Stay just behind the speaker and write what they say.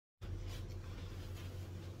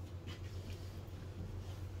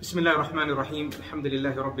بسم الله الرحمن الرحيم الحمد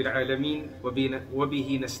لله رب العالمين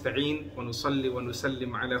وبه نستعين ونصلي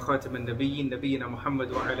ونسلم على خاتم النبيين نبينا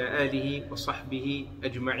محمد وعلى آله وصحبه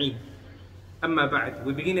أجمعين. Amma ba'd.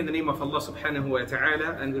 We begin in the name of Allah subhanahu wa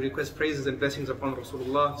ta'ala and we request praises and blessings upon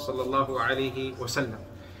Rasulullah sallallahu alayhi wa sallam.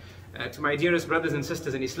 To my dearest brothers and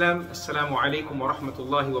sisters in Islam, Assalamu alaikum wa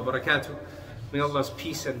rahmatullahi wa barakatuh. May Allah's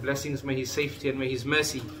peace and blessings, may His safety and may His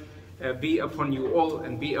mercy be upon you all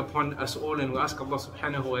and be upon us all, and we ask Allah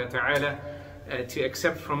subhanahu wa ta'ala to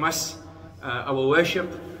accept from us our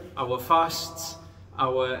worship, our fasts,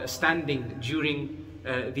 our standing during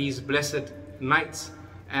these blessed nights,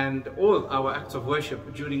 and all our acts of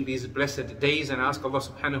worship during these blessed days, and ask Allah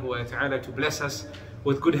subhanahu wa ta'ala to bless us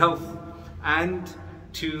with good health and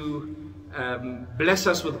to bless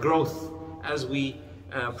us with growth as we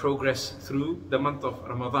progress through the month of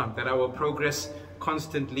Ramadan, that our progress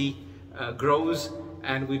constantly grows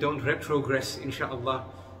and we don't retrogress, inshallah,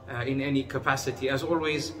 in any capacity. As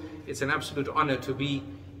always, it's an absolute honor to be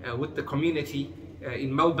with the community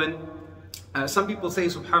in Melbourne. Some people say,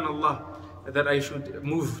 subhanallah, that I should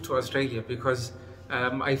move to Australia because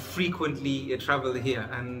I frequently travel here,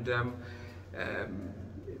 and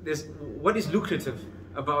what is lucrative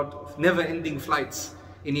about never-ending flights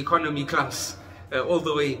in economy class all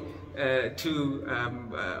the way to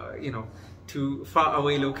far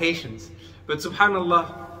away locations. But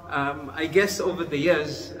subhanallah, I guess over the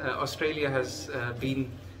years Australia has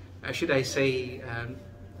been, should I say,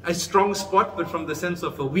 a strong spot, but from the sense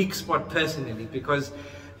of a weak spot personally, because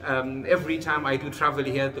every time I do travel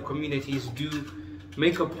here, the communities do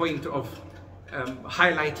make a point of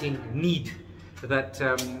highlighting need, that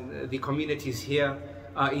the communities here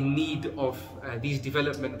are in need of these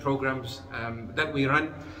development programs that we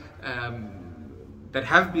run, that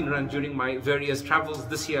have been run during my various travels.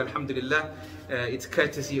 This year, alhamdulillah, it's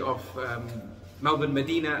courtesy of Melbourne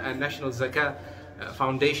Medina and National Zakah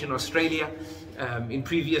Foundation Australia. In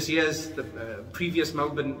previous years, the previous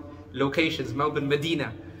Melbourne locations, Melbourne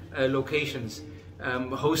Medina locations,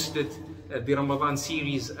 hosted the Ramadan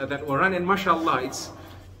series that were run, and mashallah, it's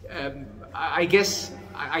I guess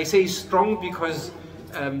I say strong because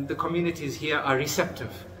the communities here are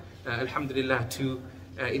receptive, alhamdulillah, to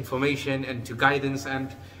information and to guidance,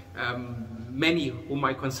 and many whom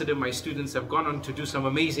I consider my students have gone on to do some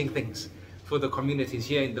amazing things for the communities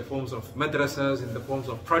here in the forms of madrasas, in the forms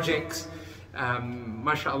of projects,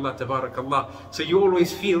 mashallah, tabarakallah. So you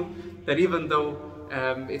always feel that even though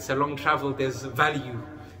it's a long travel, there's value,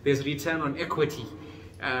 there's return on equity,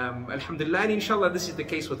 alhamdulillah. And inshallah this is the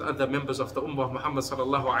case with other members of the Ummah of Muhammad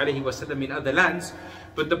sallallahu alayhi wa sallam in other lands.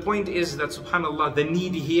 But the point is that subhanallah, the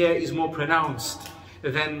need here is more pronounced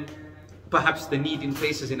than perhaps the need in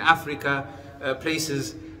places in Africa,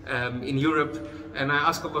 places in Europe. And I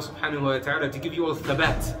ask Allah subhanahu wa ta'ala to give you all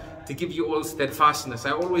thabat, to give you all steadfastness.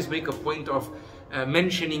 I always make a point of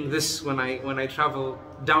mentioning this when I travel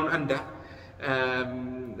down under,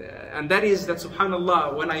 and that is that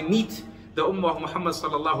subhanallah, when I meet the Ummah of Muhammad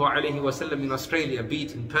sallallahu alayhi wa sallam in Australia, be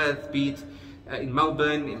it in Perth, be it in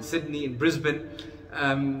Melbourne, in Sydney, in Brisbane,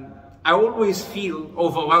 I always feel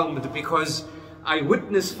overwhelmed because I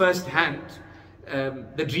witness firsthand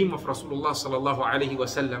the dream of Rasulullah sallallahu alayhi wa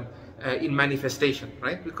sallam in manifestation,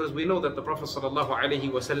 right? Because we know that the Prophet sallallahu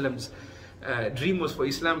alayhi wa sallam's dream was for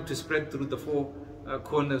Islam to spread through the four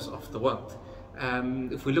corners of the world.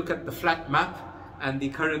 If we look at the flat map and the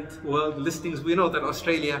current world listings, we know that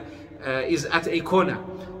Australia is at a corner,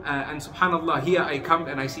 and subhanallah, here I come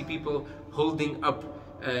and I see people holding up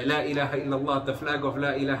La ilaha illallah, the flag of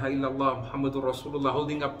La ilaha illallah Muhammadur Rasulullah,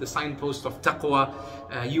 holding up the signpost of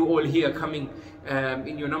Taqwa. You all here coming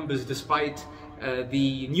in your numbers despite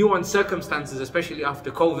the nuanced circumstances, especially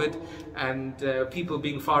after COVID, and people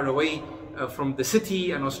being far away from the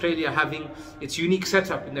city, and Australia having its unique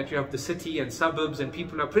setup in that you have the city and suburbs, and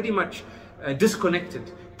people are pretty much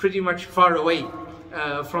disconnected, pretty much far away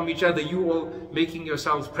from each other. You all making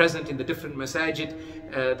yourselves present in the different masajid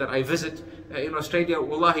that I visit in Australia.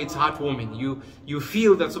 Wallahi, it's heartwarming. You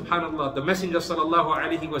feel that subhanallah, the Messenger sallallahu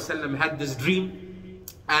alaihi wasallam had this dream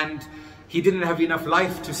and he didn't have enough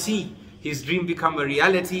life to see his dream become a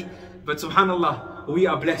reality, but subhanallah, we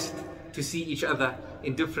are blessed to see each other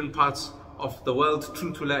in different parts of the world,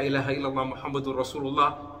 true to La ilaha illallah Muhammadur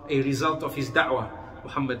Rasulullah, a result of his da'wah,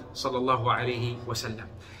 Muhammad sallallahu alaihi wasallam.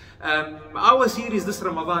 Our series this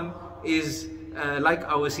Ramadan is like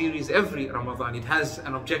our series every Ramadan. It has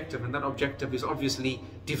an objective, and that objective is obviously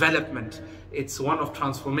development. It's one of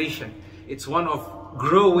transformation. It's one of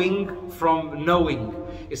growing from knowing.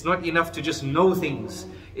 It's not enough to just know things.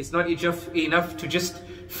 It's not enough to just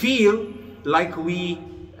feel like we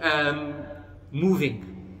moving.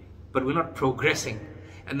 but we're not progressing.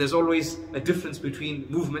 And there's always a difference between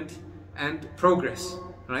movement and progress,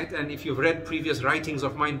 right? And if you've read previous writings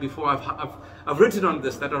of mine before, I've written on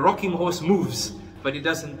this, that a rocking horse moves, but it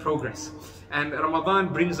doesn't progress. And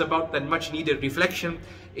Ramadan brings about that much needed reflection.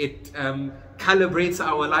 It calibrates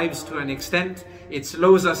our lives to an extent. It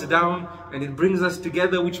slows us down and it brings us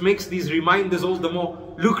together, which makes these reminders all the more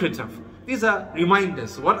lucrative. These are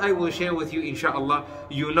reminders. What I will share with you, inshallah,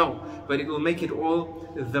 you know, but it will make it all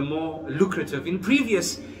the more lucrative. In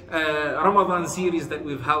previous Ramadan series that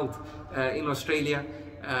we've held in Australia,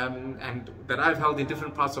 and that I've held in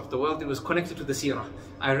different parts of the world, it was connected to the seerah.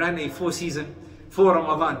 I ran a 4-season, 4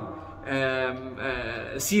 Ramadan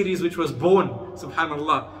series, which was born,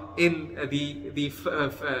 subhanallah, in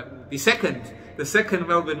the second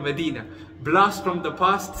Melbourne Medina, blast from the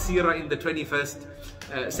past, seerah in the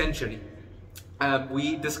 21st century.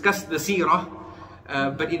 We discussed the seerah,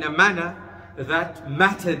 but in a manner that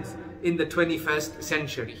mattered in the 21st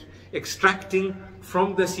century, extracting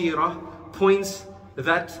from the seerah points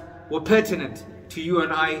that were pertinent to you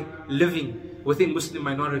and I living within Muslim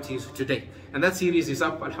minorities today. And that series is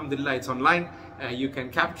up, alhamdulillah, it's online. You can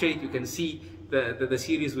capture it, you can see the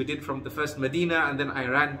series we did from the first Medina, and then I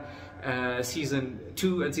ran season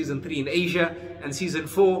 2 and season 3 in Asia, and season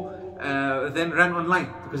 4 then ran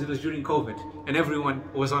online because it was during COVID and everyone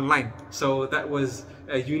was online. So that was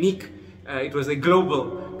unique. It was a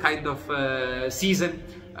global kind of season.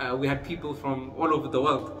 We had people from all over the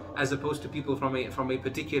world, as opposed to people from a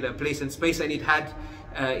particular place and space, and it had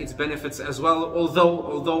its benefits as well.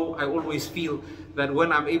 Although I always feel that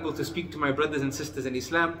when I'm able to speak to my brothers and sisters in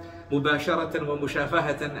Islam, mubasharatan wa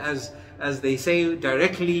mushafahatan, as they say,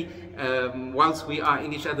 directly, whilst we are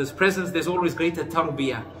in each other's presence, there's always greater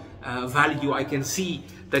tarbiyah value. I can see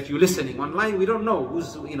that you're listening. Online, we don't know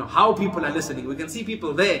how people are listening. We can see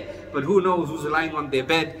people there, but who knows who's lying on their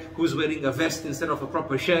bed, who's wearing a vest instead of a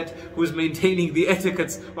proper shirt, who's maintaining the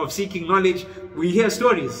etiquettes of seeking knowledge. We hear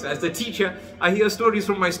stories. As a teacher, I hear stories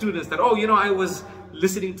from my students that, I was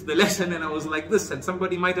listening to the lesson and I was like this, and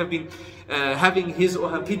somebody might have been having his or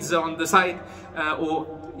her pizza on the side, or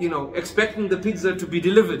expecting the pizza to be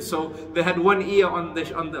delivered. So they had one ear on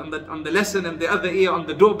the lesson and the other ear on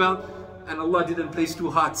the doorbell, and Allah didn't place 2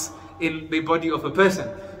 hearts in the body of a person.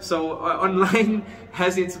 So online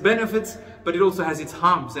has its benefits, but it also has its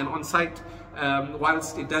harms. And on site,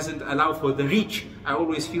 whilst it doesn't allow for the reach, I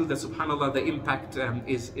always feel that, subhanallah, the impact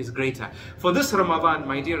is greater. For this Ramadan,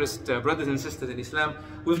 my dearest brothers and sisters in Islam,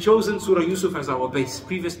 we've chosen Surah Yusuf as our base.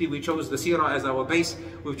 Previously we chose the seerah as our base.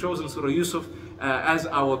 We've chosen Surah Yusuf as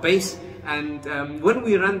our base. And when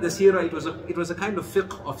we ran the seerah, it was a kind of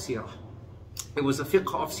fiqh of seerah. It was a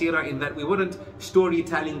fiqh of seerah in that we weren't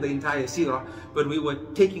storytelling the entire seerah, but we were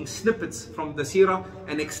taking snippets from the seerah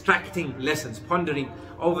and extracting lessons, pondering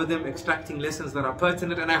over them, extracting lessons that are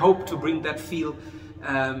pertinent. And I hope to bring that feel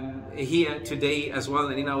here today as well,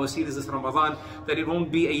 and in our series this Ramadan, that it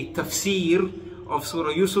won't be a tafsir of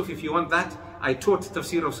Surah Yusuf. If you want that, I taught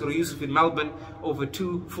tafsir of Surah Yusuf in Melbourne over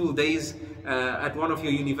 2 full days at one of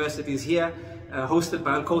your universities here, hosted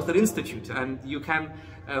by Al-Kawthar Institute, and you can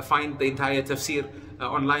find the entire tafsir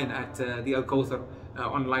online at the Al-Kawthar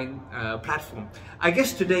online platform. I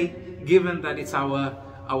guess today, given that it's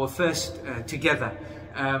our first together,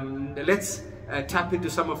 let's tap into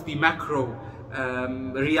some of the macro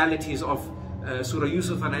realities of Surah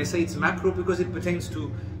Yusuf. And I say it's macro because it pertains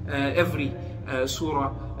to every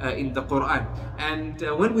surah in the Qur'an. And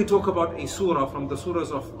when we talk about a surah from the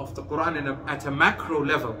surahs of the Qur'an and at a macro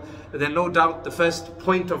level, then no doubt the first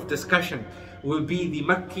point of discussion will be the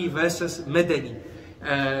Makki versus Madani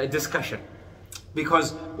discussion.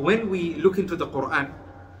 Because when we look into the Qur'an,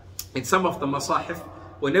 in some of the masahif,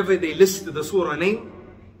 whenever they list the surah name,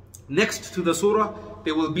 next to the surah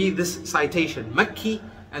there will be this citation, Makki,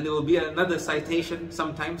 and there will be another citation,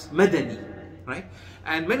 sometimes Madani, right?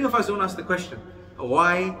 And many of us don't ask the question,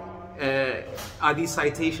 why are these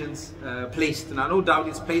citations placed? Now, no doubt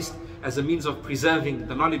it's placed as a means of preserving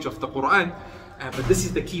the knowledge of the Qur'an, but this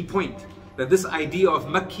is the key point, that this idea of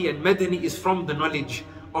Makki and Madani is from the knowledge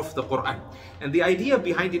of the Qur'an. And the idea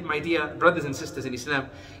behind it, my dear brothers and sisters in Islam,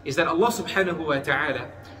 is that Allah subhanahu wa ta'ala,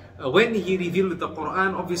 when He revealed the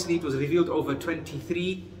Qur'an, obviously it was revealed over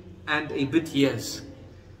 23 and a bit years,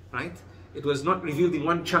 right? It was not revealed in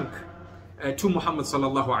one chunk to Muhammad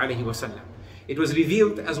sallallahu alayhi wa sallam. It was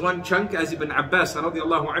revealed as one chunk, as Ibn Abbas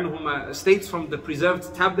radiallahu anhuma states, from the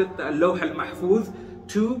preserved tablet, the Al-Lawh al-Mahfuz,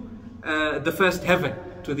 to the first heaven,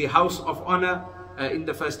 to the house of honor in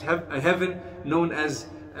the first heaven, known as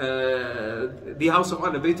the house of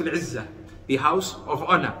honor, Bayt al-Izzah, the house of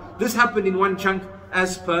honor. This happened in one chunk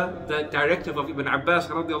as per the directive of Ibn Abbas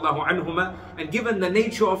radiallahu anhuma. And given the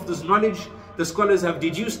nature of this knowledge, the scholars have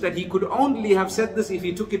deduced that he could only have said this if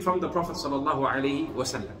he took it from the Prophet sallallahu alaihi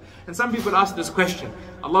wasallam. And some people ask this question.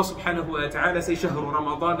 Allah subhanahu wa ta'ala says, شهر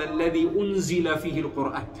رمضان الذي أنزل فيه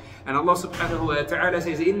القرآن. And Allah subhanahu wa ta'ala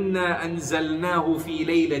says, إِنَّا أَنزَلْنَاهُ فِي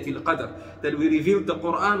لَيْلَةِ الْقَدْرِ. That we revealed the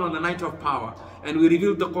Qur'an on the night of power. And we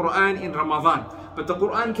revealed the Qur'an in Ramadan. But the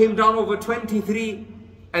Qur'an came down over 23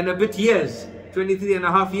 and a bit years. 23 and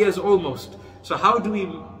a half years almost. So how do we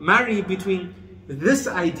marry between this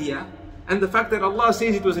idea and the fact that Allah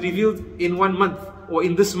says it was revealed in 1 month, or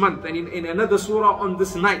in this month, and in another surah on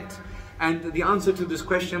this night? And the answer to this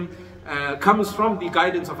question comes from the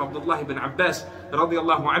guidance of Abdullah ibn Abbas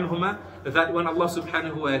radiallahu anhuma, that when Allah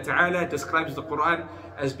subhanahu wa ta'ala describes the Qur'an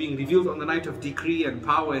as being revealed on the night of decree and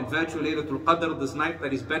power and virtue, Laylatul Qadr, this night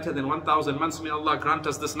that is better than 1,000 months, may Allah grant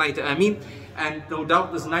us this night, ameen. And no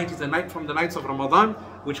doubt this night is a night from the nights of Ramadan,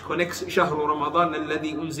 which connects شهر رمضان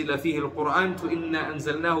الذي أنزل فيه القرآن to إنا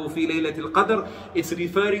أنزلناه في ليلة القدر. It's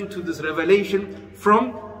referring to this revelation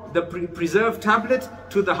from the preserved tablet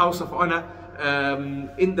to the house of honor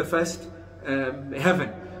in the first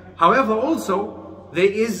heaven. However, also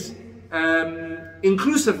there is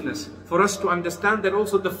inclusiveness for us to understand that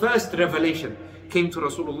also the first revelation came to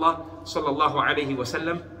Rasulullah sallallahu alaihi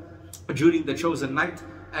wasallam during the chosen night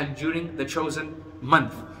and during the chosen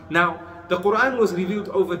month. Now, the Qur'an was revealed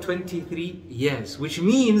over 23 years, which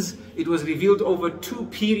means it was revealed over 2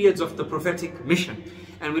 periods of the prophetic mission.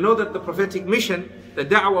 And we know that the prophetic mission, the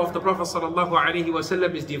da'wah of the Prophet sallallahu alaihi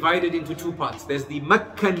wasallam, is divided into 2 parts. There's the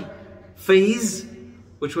Meccan phase,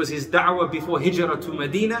 which was his da'wah before hijrah to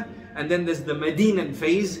Medina, and then there's the Medinan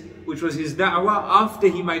phase, which was his da'wah after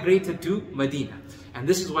he migrated to Medina. And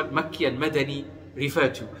this is what Makki and Madani refer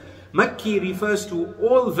to. Makki refers to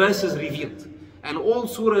all verses revealed and all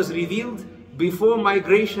surahs revealed before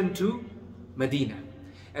migration to Medina.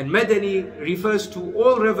 And Madani refers to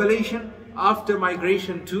all revelation after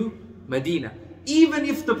migration to Medina. Even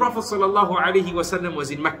if the Prophet ﷺ was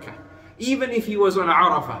in Mecca, even if he was on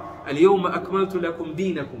Arafah, اليوم أكملت لكم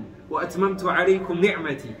دينكم وأتممت عليكم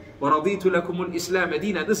نعمتي ورضيت لكم الإسلام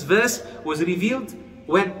دينا. This verse was revealed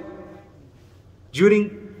when? During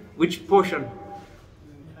which portion?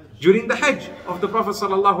 During the Hajj of the Prophet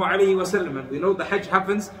ﷺ. And we know the Hajj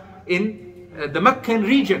happens in the Meccan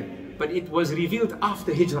region, but it was revealed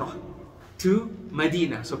after Hijrah to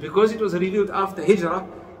Medina. So because it was revealed after Hijrah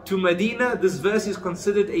to Medina, this verse is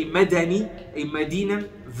considered a Madani, a Medinan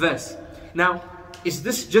verse. Now, is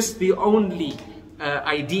this just the only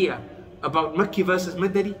idea about Makki versus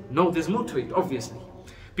Madani? No, there's more to it, obviously.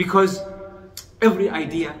 Because every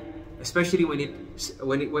idea, especially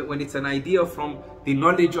when it's an idea from the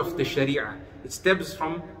knowledge of the Sharia, it stems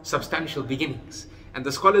from substantial beginnings. And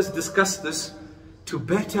the scholars discuss this to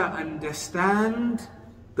better understand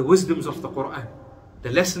the wisdoms of the Qur'an,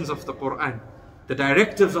 the lessons of the Qur'an, the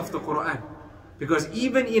directives of the Qur'an. Because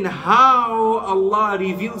even in how Allah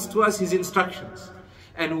reveals to us His instructions,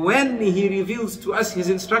 and when He reveals to us His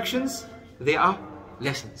instructions, they are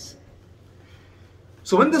lessons.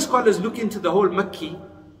 So when the scholars look into the whole Makki,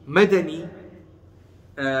 Madani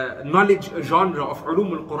knowledge genre of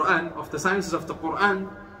ulum al-Qur'an, of the sciences of the Qur'an,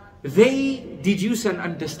 they deduce an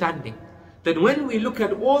understanding that when we look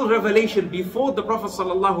at all revelation before the Prophet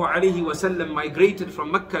ﷺ migrated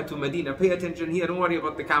from Mecca to Medina, pay attention here, don't worry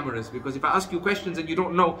about the cameras, because if I ask you questions and you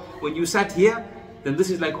don't know when you sat here, then this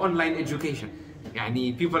is like online education.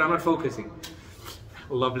 Yani people are not focusing.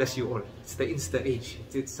 Allah bless you all. It's the Insta age.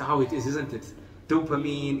 It's how it is, isn't it?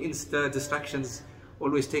 Dopamine, Insta, distractions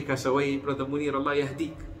always take us away. Brother Munir, Allah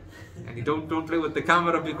yahdik. And don't play with the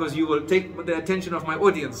camera, because you will take the attention of my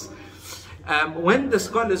audience. When the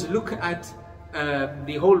scholars look at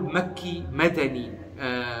the whole Makki, Madani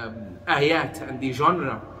ayat and the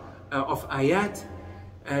genre of ayat,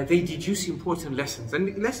 they deduce important lessons,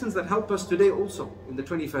 and lessons that help us today also in the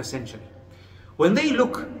 21st century. When they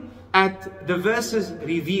look at the verses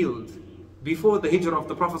revealed before the hijrah of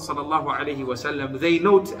the Prophet ﷺ, they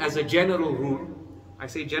note as a general rule, I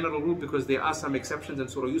say general rule because there are some exceptions, and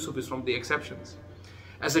Surah Yusuf is from the exceptions.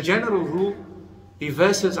 As a general rule, the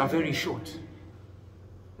verses are very short,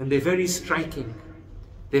 and they're very striking,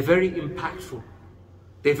 they're very impactful,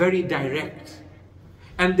 they're very direct,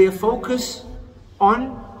 and they focus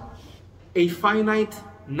on a finite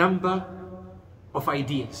number of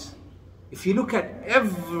ideas. If you look at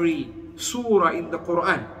every surah in the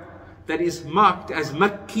Qur'an that is marked as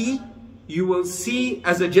Makki, you will see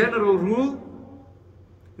as a general rule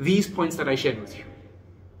these points that I shared with you.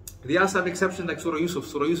 There are some exceptions like Surah Yusuf.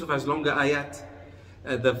 Surah Yusuf has longer ayat.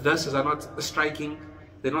 The verses are not striking,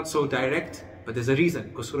 they're not so direct, But there's a reason,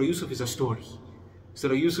 because Surah Yusuf is a story.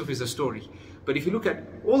 Surah Yusuf is a story. But if you look at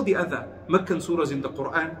all the other Meccan surahs in the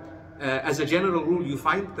Qur'an, as a general rule, you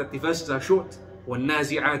find that the verses are short.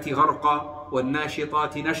 وَالنَّازِعَاتِ غَرْقًا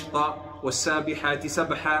وَالنَّاشِطَاتِ نَشْطًا وَالسَّابِحَاتِ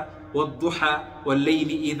سَبْحًا وَالضُّحَى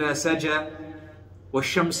وَاللَّيْلِ إِذَا سَجَى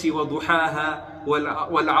وَالشَّمْسِ وَضُحَاهَا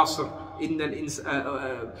وَالْعَصْرِ إِنَّ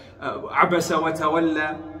عَبَسَ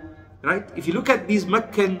وَتَوَلَّى. Right? If you look at these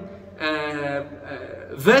Meccan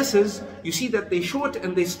verses, you see that they're short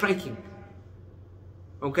and they're striking.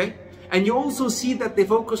 Okay? And you also see that they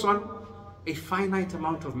focus on a finite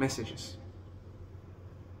amount of messages.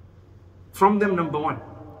 From them, number one,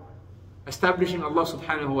 establishing Allah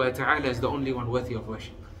subhanahu wa ta'ala as the only one worthy of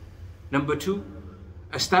worship. Number two,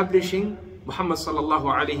 establishing Muhammad sallallahu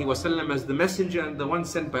alayhi wa sallam as the messenger and the one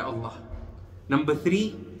sent by Allah. Number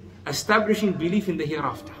three, establishing belief in the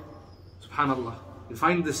hereafter. Subhanallah. You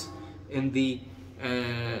find this in the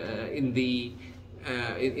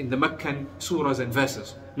Meccan surahs and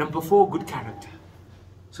verses. Number four, good character.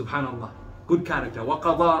 Subhanallah. Good character.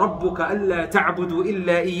 وَقَضَى رَبُّكَ أَلَّا تَعْبُدُوا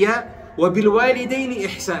إِلَّا إِيَّاهُ وَبِالْوَالِدَيْنِ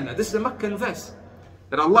إِحْسَانًا. This is a Meccan verse.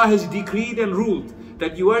 That Allah has decreed and ruled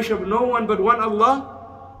that you worship no one but one Allah,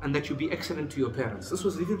 and that you be excellent to your parents. This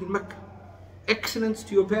was revealed in Mecca. Excellence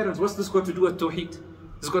to your parents. What's this got to do with Tawheed?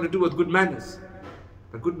 This got to do with good manners.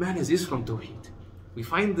 But good manners is from Tawheed. We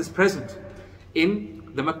find this present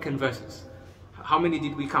in the Meccan verses. How many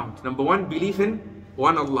did we count? Number one, belief in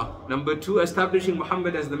one Allah. Number two, establishing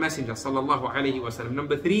Muhammad as the messenger sallallahu alayhi wa sallam.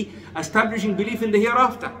 Number three, establishing belief in the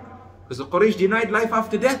hereafter, because the Quraysh denied life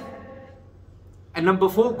after death. And number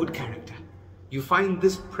four, good character. You find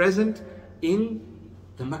this present in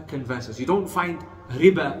the Meccan verses. You don't find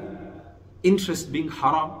riba, interest being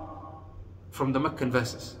haram, from the Meccan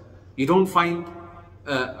verses. You don't find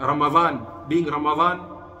Ramadan being Ramadan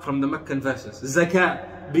from the Meccan verses.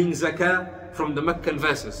 Zakah being Zakah from the Meccan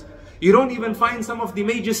verses. You don't even find some of the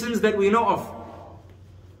major sins that we know of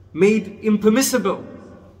made impermissible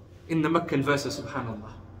in the Meccan verses,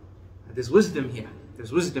 subhanallah. There's wisdom here.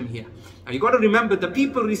 There's wisdom here. And you got to remember, the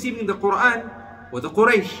people receiving the Qur'an were the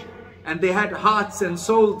Quraysh, and they had hearts and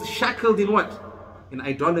souls shackled in what? In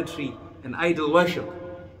idolatry and idol worship.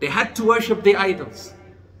 They had to worship their idols.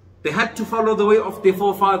 They had to follow the way of their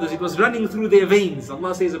forefathers. It was running through their veins.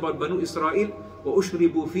 Allah says about Banu Israel,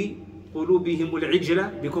 وَأُشْرِبُوا فِي قُلُوبِهِمُ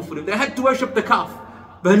الْعِجْلَ بِكُفْرِهِمْ. They had to worship the calf.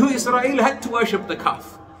 Banu Israel had to worship the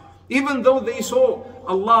calf. Even though they saw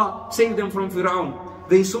Allah save them from Fir'aun,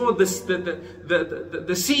 they saw the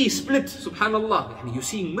sea split, subhanallah. And you're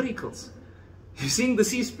seeing miracles. You're seeing the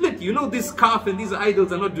sea split. You know this calf and these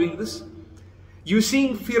idols are not doing this. You're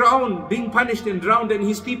seeing Fir'aun being punished and drowned and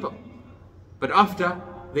his people. But after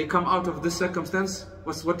they come out of this circumstance,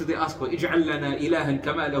 what do they ask for? اجعل لنا إلها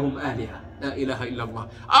كما لهم آلهة لا إله إلا الله.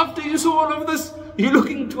 After you saw all of this, you're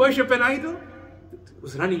looking to worship an idol? It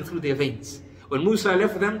was running through their veins. When Musa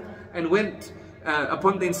left them and went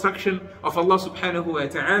upon the instruction of Allah subhanahu wa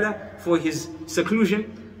ta'ala for his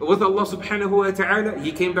seclusion with Allah subhanahu wa ta'ala,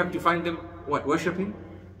 he came back to find them, what, worshipping?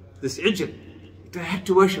 This ijl. They had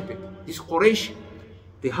to worship it. These Quraysh,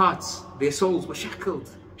 their hearts, their souls were shackled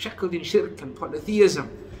in shirk and polytheism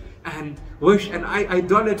and worship and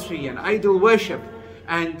idolatry and idol worship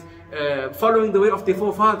and following the way of their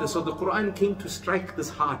forefathers. So the Qur'an came to strike this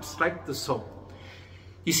heart, strike the soul.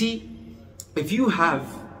 You see, if you have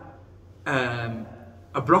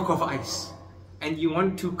a block of ice and you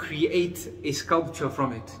want to create a sculpture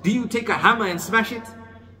from it, do you take a hammer and smash it?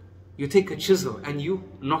 You take a chisel and you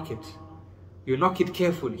knock it. You knock it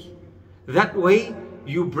carefully. That way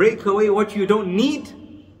you break away what you don't need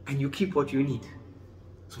and you keep what you need.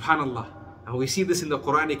 Subhanallah. And we see this in the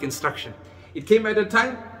Quranic instruction. It came at a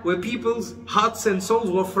time where people's hearts and souls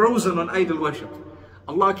were frozen on idol worship.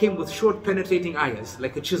 Allah came with short penetrating ayahs,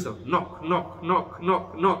 like a chisel. Knock, knock, knock,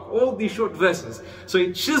 knock, knock. All these short verses. So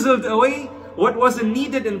it chiseled away what wasn't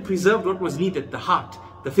needed and preserved what was needed. The heart,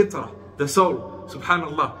 the fitrah, the soul.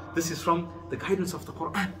 Subhanallah. This is from the guidance of the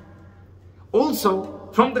Qur'an. Also,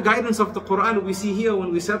 from the guidance of the Qur'an, we see here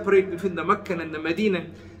when we separate between the Meccan and the Medina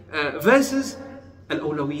verses,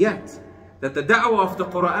 al-awlawiyat, that the da'wah of the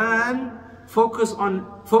Qur'an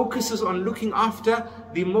focuses on looking after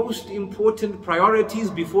the most important priorities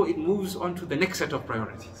before it moves on to the next set of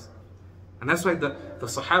priorities. And that's why the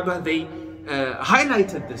Sahaba, they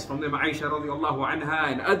highlighted this from them, Aisha radiallahu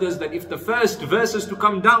anha and others, that if the first verses to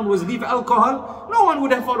come down was leave alcohol, no one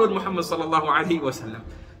would have followed Muhammad sallallahu alaihi wasallam.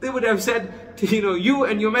 They would have said, you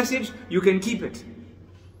and your message, you can keep it.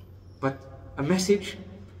 But a message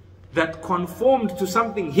that conformed to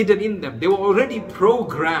something hidden in them. They were already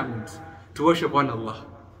programmed to worship one Allah.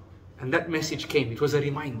 And that message came. It was a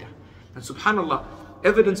reminder. And subhanallah,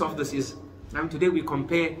 evidence of this is, today we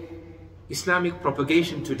compare Islamic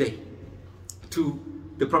propagation today to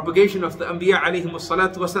the propagation of the Anbiya alayhimus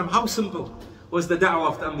salatu wasalam. How simple was the da'wah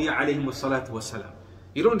of the Anbiya alayhimus salatu wasalam?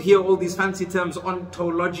 You don't hear all these fancy terms,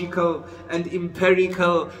 ontological and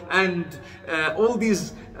empirical and all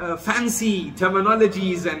these fancy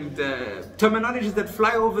terminologies and terminologies that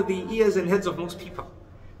fly over the ears and heads of most people.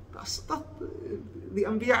 The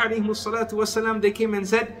Anbiya alayhimus salatu wasalam, they came and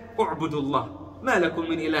said, U'budullah, ma lakum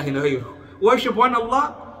min ilahin ghayruh. Worship one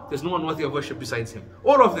Allah, there's no one worthy of worship besides Him.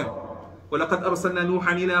 All of them. وَلَقَدْ أَرْسَلْنَا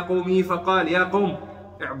نُوحًا إِلَىٰ قَوْمِهِ فَقَالَ يَا قَوْمِ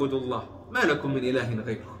اعْبُدُوا اللَّهَ مَا لَكُم مِّنْ إِلَٰهٍ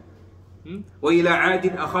غَيْرُهُ وَإِلَىٰ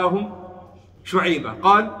عَادٍ أَخَاهُمْ شُعَيْبًا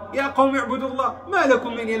قَالَ يَا قَوْمِ اعْبُدُوا اللَّهَ مَا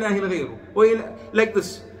لَكُم مِّنْ إِلَٰهٍ غَيْرُهُ. Like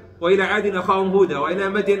this. وَإِلَىٰ عَادٍ أَخَاهُمْ هُودًا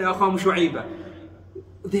وَإِلَىٰ مَدْيَنَ أَخَاهُمْ شُعَيْبًا.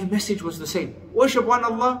 Their message was the same. Worship one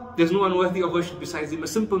Allah, there's no one worthy of worship besides Him. A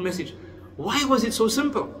simple message. Why was it so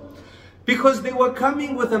simple? Because they were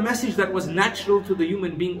coming with a message that was natural to the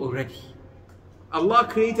human being already. Allah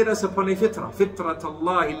created us upon a fitrah. فِطْرَةَ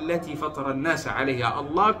اللَّهِ الَّتِي فَطَرَ النَّاسَ عَلَيْهَا.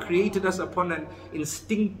 Allah created us upon an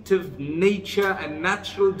instinctive nature and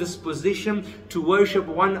natural disposition to worship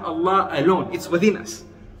one Allah alone. It's within us.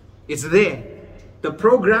 It's there. The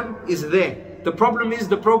program is there. The problem is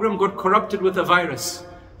the program got corrupted with a virus.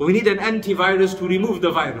 We need an antivirus to remove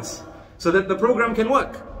the virus so that the program can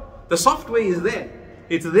work. The software is there.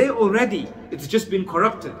 It's there already. It's just been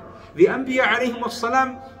corrupted. The Anbiya alayhimus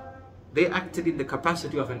salam, they acted in the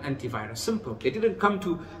capacity of an antivirus. Simple. They didn't come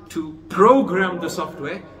to program the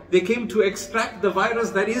software. They came to extract the virus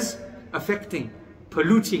that is affecting,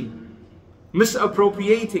 polluting,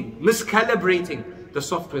 misappropriating, miscalibrating the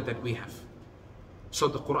software that we have. So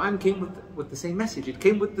the Qur'an came with the same message. It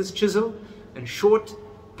came with this chisel and short,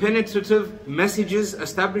 penetrative messages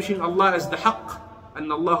establishing Allah as the haqq. أَنَّ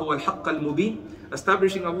اللَّهُ هُوَ الْحَقَّ الْمُبِينَ.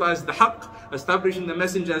 Establishing Allah as the haqq, establishing the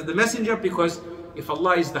messenger as the messenger, because if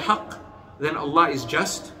Allah is the haqq, then Allah is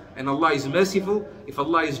just and Allah is merciful. If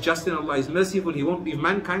Allah is just and Allah is merciful, He won't leave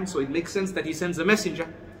mankind, so it makes sense that He sends a messenger,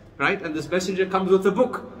 right? And this messenger comes with a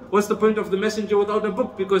book. What's the point of the messenger without a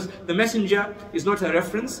book? Because the messenger is not a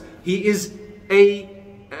reference, he is a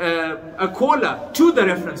caller to the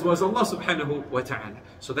reference, was Allah subhanahu wa ta'ala.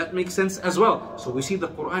 So that makes sense as well. So we see the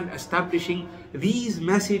Qur'an establishing these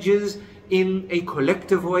messages in a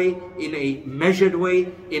collective way, in a measured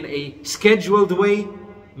way, in a scheduled way.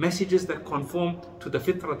 Messages that conform to the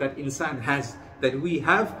fitrah that insan has, that we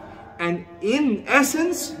have. And in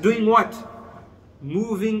essence, doing what?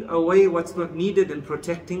 Moving away what's not needed and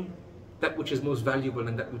protecting that which is most valuable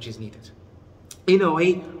and that which is needed. In a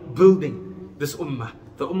way, building this ummah.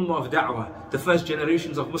 The ummah of da'wah, the first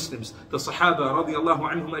generations of Muslims, the Sahaba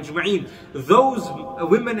radiallahu anhum ajma'een, those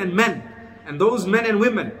women and men, and those men and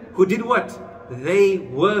women who did what? They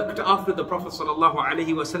worked after the Prophet sallallahu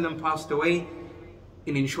alaihi wasallam passed away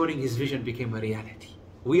in ensuring his vision became a reality.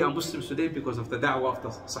 We are Muslims today because of the da'wah of the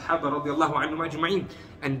Sahaba radiallahu anhum ajma'een.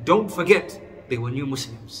 And don't forget, they were new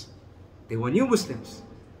Muslims. They were new Muslims.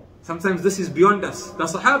 Sometimes this is beyond us. The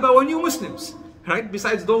Sahaba were new Muslims, right?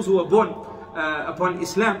 Besides those who were born upon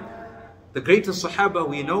Islam, the greatest Sahaba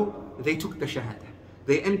we know, they took the Shahada.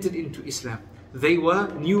 They entered into Islam. They were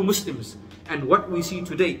new Muslims. And what we see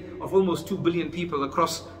today of almost 2 billion people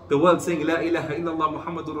across the world saying La ilaha illallah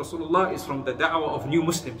Muhammadur Rasulullah is from the da'wah of new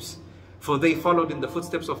Muslims. For they followed in the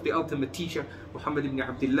footsteps of the ultimate teacher, Muhammad ibn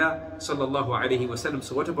Abdullah sallallahu alayhi wasallam.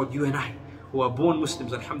 So what about you and I, who are born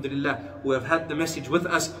Muslims, alhamdulillah, who have had the message with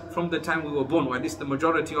us from the time we were born, or at least the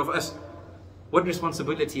majority of us? What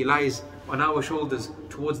responsibility lies on our shoulders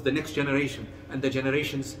towards the next generation and the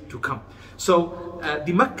generations to come? So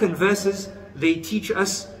the Meccan verses, they teach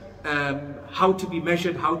us how to be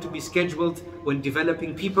measured, how to be scheduled when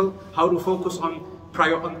developing people, how to focus on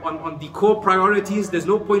the core priorities. There's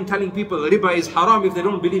no point telling people riba is haram if they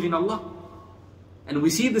don't believe in Allah. And we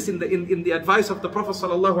see this in the advice of the Prophet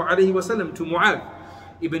sallallahu alaihi wasallam to Mu'adh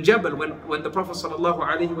ibn Jabal, when the Prophet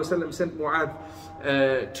ﷺ sent Mu'adh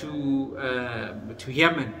to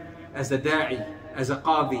Yemen as a da'i, as a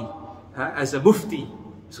qadi, as a mufti.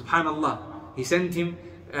 Subhanallah. He sent him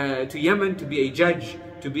to Yemen to be a judge,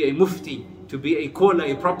 to be a mufti, to be a caller,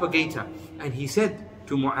 a propagator. And he said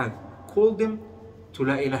to Mu'adh, call them to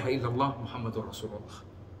La ilaha illallah Muhammadur Rasulullah.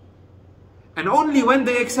 And only when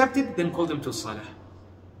they accept it, then call them to salah.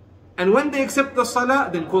 And when they accept the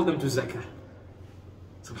salah, then call them to zakah.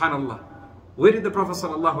 Subhanallah. Where did the Prophet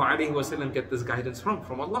ﷺ get this guidance from?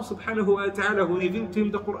 From Allah subhanahu wa ta'ala, who revealed to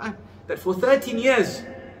him the Qur'an. That for 13 years,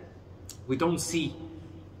 we don't see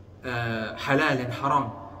halal and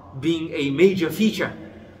haram being a major feature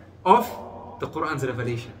of the Qur'an's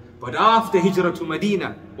revelation. But after Hijrah to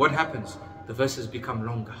Medina, what happens? The verses become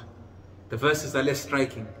longer. The verses are less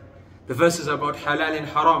striking. The verses are about halal and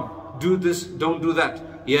haram. Do this, don't do that.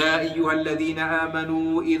 يا أيها الذين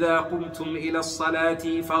آمنوا إذا قمتم إلى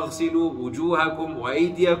الصلاة فاغسلوا وجوهكم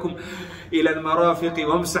وأيديكم إلى المرافق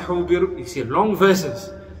وامسحوا You see, long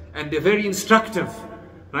verses, and they're very instructive,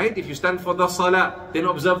 right? If you stand for the salah, then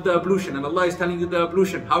observe the ablution, and Allah is telling you the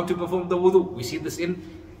ablution, how to perform the wudu. We see this in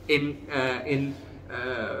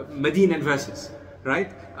Medinan verses,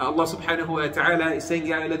 right? Allah subhanahu wa ta'ala is saying,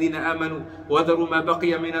 يا الذين آمنوا وذروا ما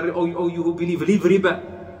بقي من الربا. Oh, you who believe, leave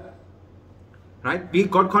riba. Right? Be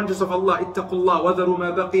God conscious of Allah. Ittaqullah wa dharu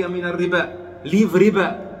ma baqiya min al-riba. Leave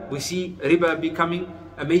riba. We see riba becoming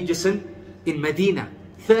a major sin in Medina.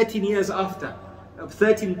 13 years after,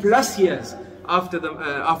 13 plus years after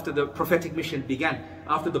the prophetic mission began.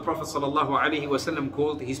 After the Prophet sallallahu alaihi wasallam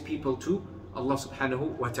called his people to Allah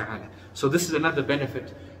subhanahu wa ta'ala. So this is another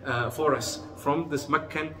benefit for us from this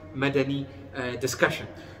Makki and Madani discussion.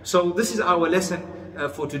 So this is our lesson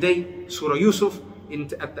for today. Surah Yusuf.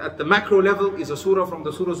 At the macro level is a surah from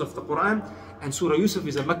the surahs of the Qur'an, and Surah Yusuf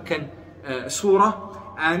is a Makkan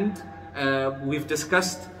surah, and we've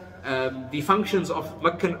discussed the functions of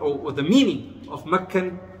Makkan, or the meaning of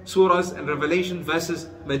Makkan surahs and revelation versus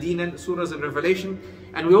Medinan surahs and revelation,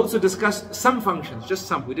 and we also discussed some functions, just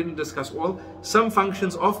some, we didn't discuss all, some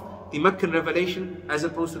functions of the Makkan revelation as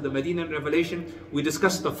opposed to the Medinan revelation. We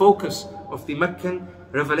discussed the focus of the Makkan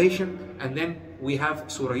revelation, and then we have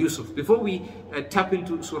Surah Yusuf. Before we tap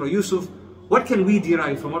into Surah Yusuf, what can we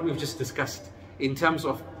derive from what we've just discussed in terms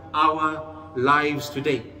of our lives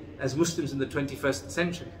today as Muslims in the 21st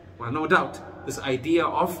century? Well, no doubt, this idea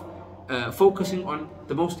of focusing on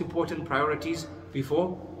the most important priorities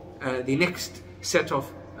before the next set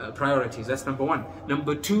of priorities. That's number one.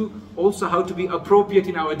 Number two, also how to be appropriate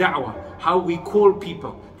in our da'wah, how we call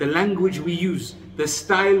people, the language we use, the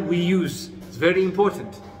style we use. It's very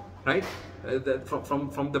important, right?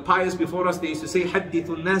 From the pious before us, they used to say, حَدِّثُ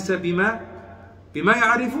النَّاسَ بِمَا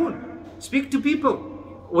يَعْرِفُونَ. Speak to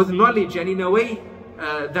people with knowledge and in a way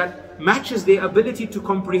that matches their ability to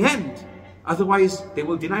comprehend. Otherwise, they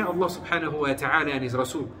will deny Allah subhanahu wa ta'ala and His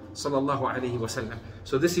Rasul sallallahu alayhi wa sallam.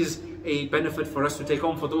 So this is a benefit for us to take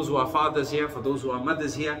home for those who are fathers here, for those who are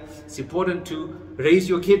mothers here. It's important to raise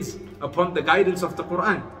your kids upon the guidance of the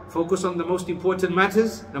Qur'an. Focus on the most important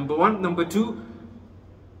matters, number one. Number two,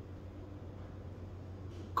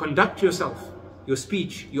 conduct yourself, your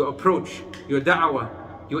speech, your approach, your da'wah,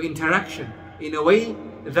 your interaction in a way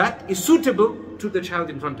that is suitable to the child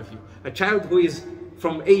in front of you. A child who is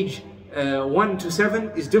from age 1 to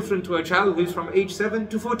 7 is different to a child who is from age 7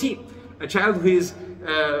 to 14. A child who is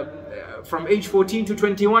from age 14 to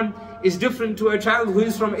 21 is different to a child who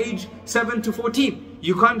is from age 7 to 14.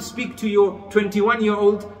 You can't speak to your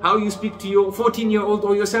 21-year-old how you speak to your 14-year-old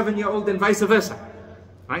or your 7-year-old, and vice versa.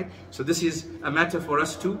 Right? So this is a matter for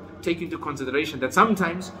us to take into consideration, that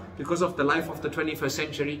sometimes because of the life of the 21st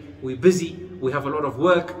century, we're busy, we have a lot of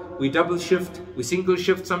work, we double shift, we single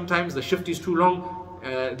shift sometimes, the shift is too long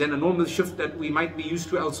than a normal shift that we might be used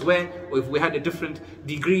to elsewhere, or if we had a different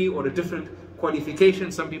degree or a different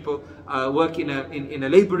qualification. Some people work in a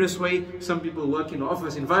laborious way, some people work in an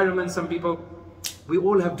office environment, some people, we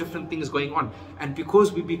all have different things going on. And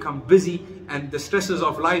because we become busy and the stresses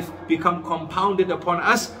of life become compounded upon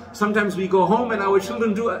us, sometimes we go home and our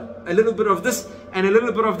children do a little bit of this and a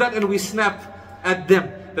little bit of that, and we snap at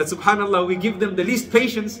them. That subhanAllah, we give them the least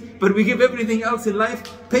patience, but we give everything else in life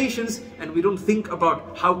patience, and we don't think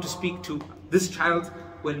about how to speak to this child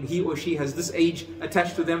when he or she has this age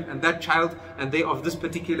attached to them, and that child, and they of this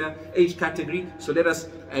particular age category. So let us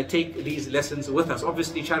take these lessons with us.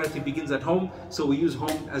 Obviously, charity begins at home, so we use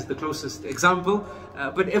home as the closest example,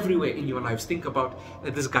 but everywhere in your lives, think about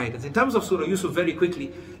this guidance. In terms of Surah Yusuf, very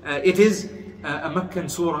quickly, it is a Makkan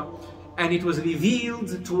surah, and it was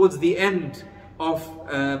revealed towards the end of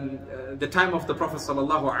the time of the Prophet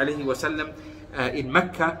sallallahu alaihi wasallam in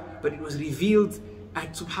Mecca, but it was revealed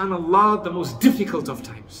at, subhanallah, the most difficult of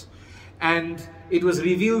times. And it was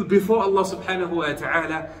revealed before Allah subhanahu wa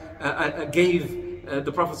ta'ala gave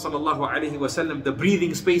the Prophet sallallahu alaihi wasallam the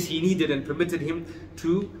breathing space he needed and permitted him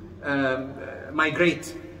to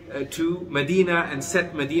migrate to Medina and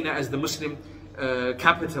set Medina as the Muslim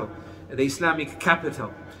capital, the Islamic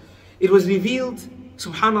capital. It was revealed,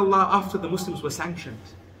 subhanallah, after the Muslims were sanctioned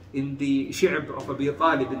in the Shi'b of Abi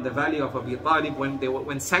Talib, in the valley of Abi Talib,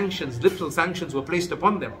 when sanctions, literal sanctions were placed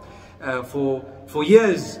upon them. For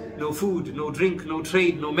years, no food, no drink, no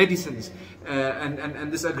trade, no medicines.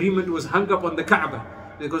 And this agreement was hung up on the Kaaba,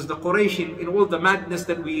 because the Quraysh, in all the madness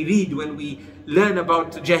that we read when we learn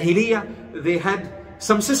about Jahiliyyah, they had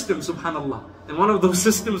some systems, subhanallah. And one of those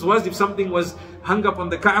systems was, if something was hung up on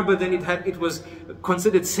the Kaaba, then it was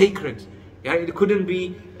considered sacred. Yeah, it couldn't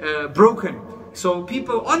be broken. So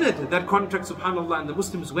people honored that contract, subhanallah, and the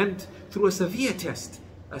Muslims went through a severe test.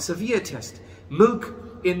 A severe test. Milk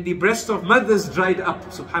in the breasts of mothers dried up,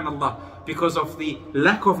 subhanallah, because of the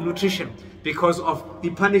lack of nutrition, because of the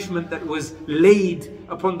punishment that was laid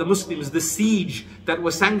upon the Muslims, the siege that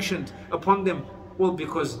was sanctioned upon them. All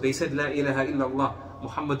because they said, La ilaha illallah,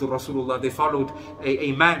 Muhammadur Rasulullah. They followed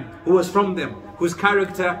a man who was from them, whose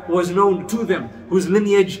character was known to them, whose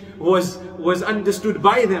lineage was understood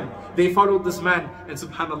by them. They followed this man, and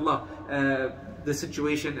subhanallah, the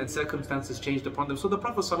situation and circumstances changed upon them. So the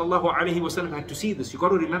Prophet ﷺ had to see this. You got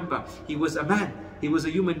to remember, he was a man, he was a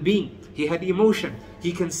human being, he had emotion,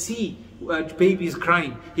 he can see babies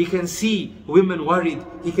crying, he can see women worried,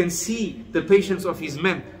 he can see the patience of his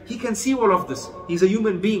men, he can see all of this. He's a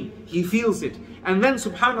human being, he feels it. And then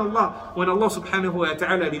subhanallah, when Allah subhanahu wa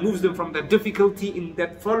ta'ala removes them from that difficulty, in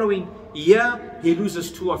that following year, he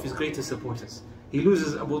loses two of his greatest supporters. He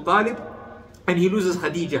loses Abu Talib and he loses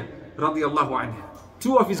Khadija radiallahu anha,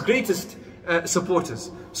 two of his greatest supporters.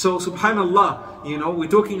 So subhanallah, you know, we're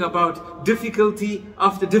talking about difficulty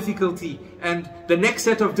after difficulty, and the next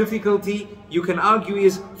set of difficulty, you can argue,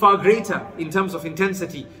 is far greater in terms of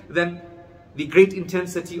intensity than the great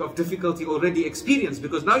intensity of difficulty already experienced,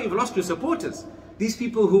 because now you've lost your supporters. These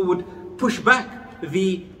people who would push back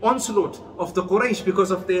the onslaught of the Quraysh because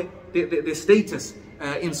of their status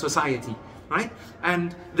in society. Right?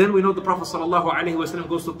 And then we know the Prophet ﷺ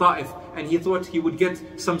goes to Ta'if, and he thought he would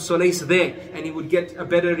get some solace there, and he would get a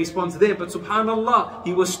better response there. But subhanallah,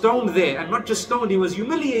 he was stoned there, and not just stoned, he was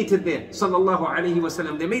humiliated there.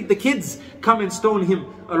 ﷺ. They made the kids come and stone him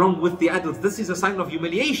along with the adults. This is a sign of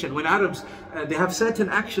humiliation. When Arabs, they have certain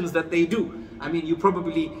actions that they do. I mean, you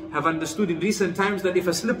probably have understood in recent times that if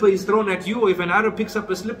a slipper is thrown at you, or if an Arab picks up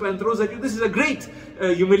a slipper and throws at you, this is a great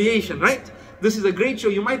humiliation, right? This is a great show.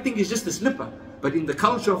 You might think it's just a slipper, but in the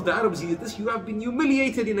culture of the Arabs, you have been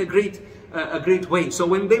humiliated in a great way. So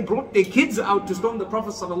when they brought their kids out to stone the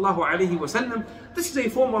Prophet ﷺ, this is a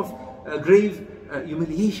form of grave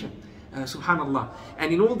humiliation. Subhanallah.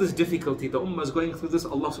 And in all this difficulty, the Ummah is going through this,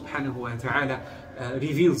 Allah subhanahu wa ta'ala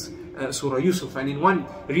reveals Surah Yusuf. And in one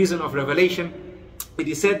reason of revelation, it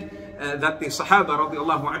is said that the Sahaba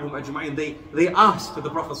radiallahu anhum ajma'in, they asked the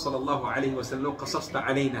Prophet sallallahu alayhi wa sallam, qasasta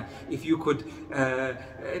alayna, if you could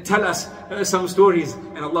tell us some stories.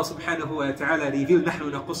 And Allah subhanahu wa ta'ala revealed,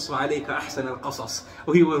 nahnu naqussu alayka ahsan al-qasas,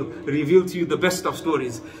 we will reveal to you the best of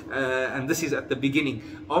stories. And this is at the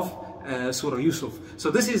beginning of Surah Yusuf. So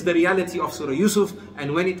this is the reality of Surah Yusuf,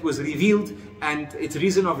 and when it was revealed, and its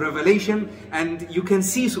reason of revelation. And you can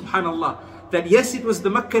see, subhanallah, that yes, it was the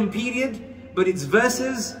Meccan period, but its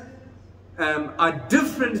verses are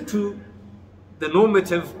different to the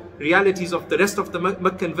normative realities of the rest of the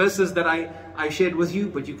Meccan verses that I shared with you.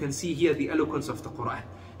 But you can see here the eloquence of the Qur'an.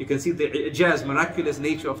 You can see the ijaz, miraculous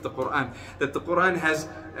nature of the Qur'an. That the Qur'an has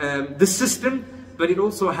this system, but it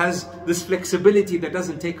also has this flexibility that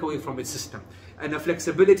doesn't take away from its system. And a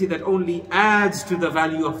flexibility that only adds to the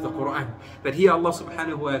value of the Qur'an. That here Allah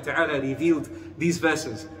subhanahu wa ta'ala revealed these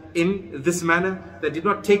verses in this manner that did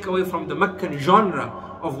not take away from the Meccan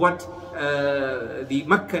genre of what the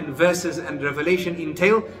Meccan verses and revelation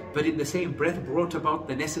entail, but in the same breath brought about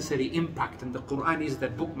the necessary impact. And the Qur'an is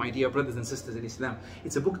that book, my dear brothers and sisters in Islam.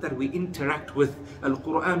 It's a book that we interact with.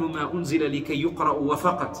 Al-Qur'anu ma unzila likay yuqra'u wa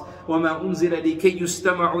faqat, wa ma unzila likay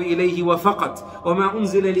yustama'u ilayhi wa faqat, wa ma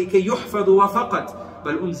unzila likay yuhfadhu wa faqat,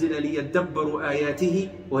 بل أنزل ليدبروا آياته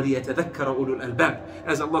وليتذكر أولو الألباب,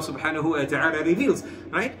 as Allah subhanahu wa ta'ala reveals,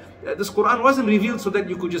 right? This Quran wasn't revealed so that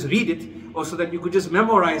you could just read it, or so that you could just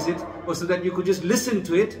memorize it, or so that you could just listen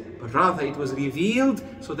to it, but rather it was revealed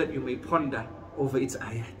so that you may ponder over its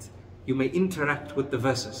ayat. You may interact with the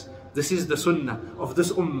verses. This is the sunnah of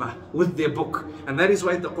this ummah with their book, and that is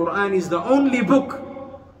why the Quran is the only book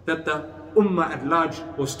that the ummah at large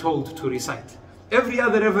was told to recite. Every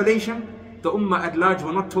other revelation, the ummah at large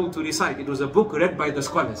were not told to recite. It was a book read by the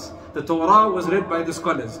scholars. The Torah was read by the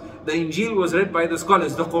scholars. The Injil was read by the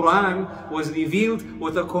scholars. The Quran was revealed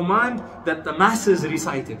with a command that the masses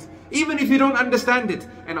recite it, even if you don't understand it.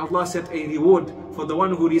 And Allah set a reward for the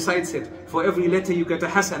one who recites it. For every letter you get a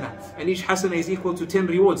hasana, and each hasana is equal to 10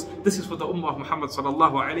 rewards. This is for the ummah of Muhammad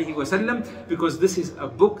sallallahu alayhi wa sallam, because this is a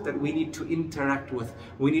book that we need to interact with.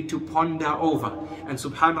 We need to ponder over. And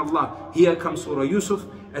subhanallah, here comes Surah Yusuf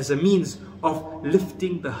as a means of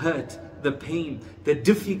lifting the hurt the pain, the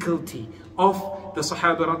difficulty of the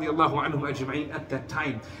Sahaba radiallahu anhum ajma'in at that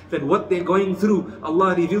time. That what they're going through,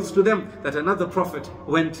 Allah reveals to them that another Prophet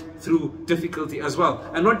went through difficulty as well.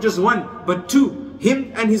 And not just one, but two.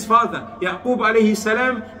 Him and his father, Yaqub alayhi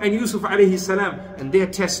salam and Yusuf alayhi salam. And their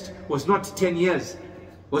test was not 10 years,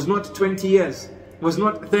 was not 20 years, was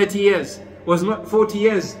not 30 years, was not 40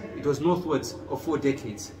 years. It was northwards of 4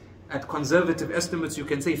 decades. At conservative estimates, you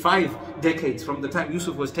can say 5 decades from the time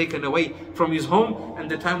Yusuf was taken away from his home and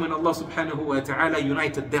the time when Allah subhanahu wa ta'ala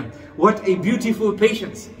united them. What a beautiful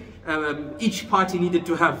patience each party needed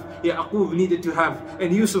to have, Yaqub needed to have,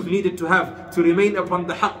 and Yusuf needed to have, to remain upon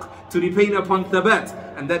the haqq, to remain upon thabat.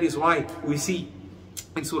 And that is why we see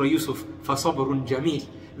in Surah Yusuf, فَصَبْرٌ جَمِيلٌ,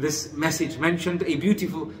 this message mentioned a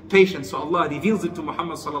beautiful patience. So Allah reveals it to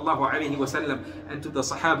Muhammad sallallahu alayhi wa sallam and to the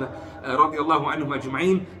Sahaba radiallahu anhum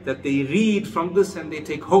ajma'in, that they read from this and they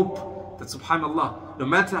take hope that subhanallah, no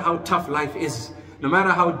matter how tough life is, no matter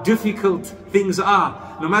how difficult things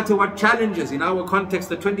are, no matter what challenges in our context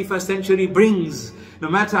the 21st century brings, no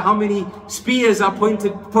matter how many spears are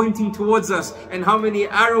pointing towards us and how many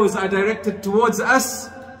arrows are directed towards us,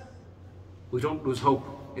 we don't lose hope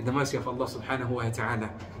in the mercy of Allah subhanahu wa ta'ala,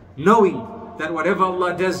 knowing that whatever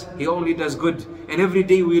Allah does, He only does good. And every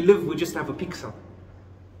day we live, we just have a pixel.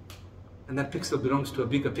 And that pixel belongs to a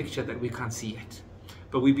bigger picture that we can't see yet.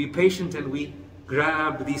 But we be patient and we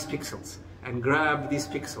grab these pixels, and grab these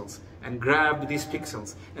pixels, and grab these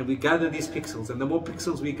pixels, and we gather these pixels. And the more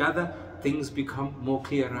pixels we gather, things become more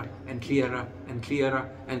clearer and clearer and clearer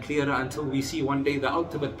and clearer, until we see one day the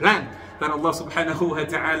ultimate plan that Allah subhanahu wa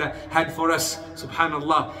ta'ala had for us,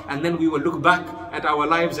 subhanallah. And then we will look back at our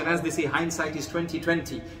lives, and as they say, hindsight is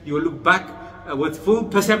 20/20. You will look back with full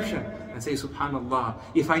perception and say, subhanallah,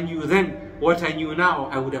 if I knew then what I knew now,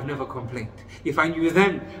 I would have never complained. If I knew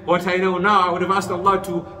then what I know now, I would have asked Allah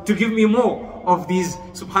to give me more of these,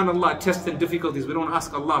 subhanallah, tests and difficulties. We don't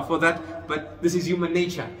ask Allah for that, but this is human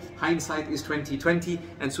nature. Hindsight is 20/20,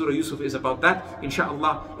 and Surah Yusuf is about that.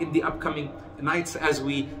 Inshallah, in the upcoming nights, as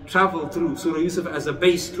we travel through Surah Yusuf as a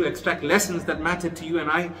base to extract lessons that matter to you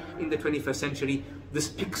and I in the 21st century, this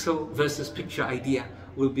pixel versus picture idea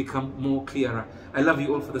will become more clearer. I love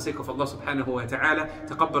you all for the sake of Allah subhanahu wa ta'ala.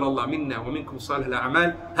 تقبل الله منا ومنكم صالح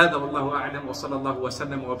الأعمال. هذا والله أعلم وصلى الله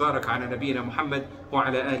وسلم وبارك على نبينا محمد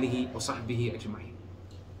وعلى آله وصحبه أجمعين.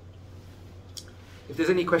 If there's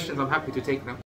any questions, I'm happy to take them.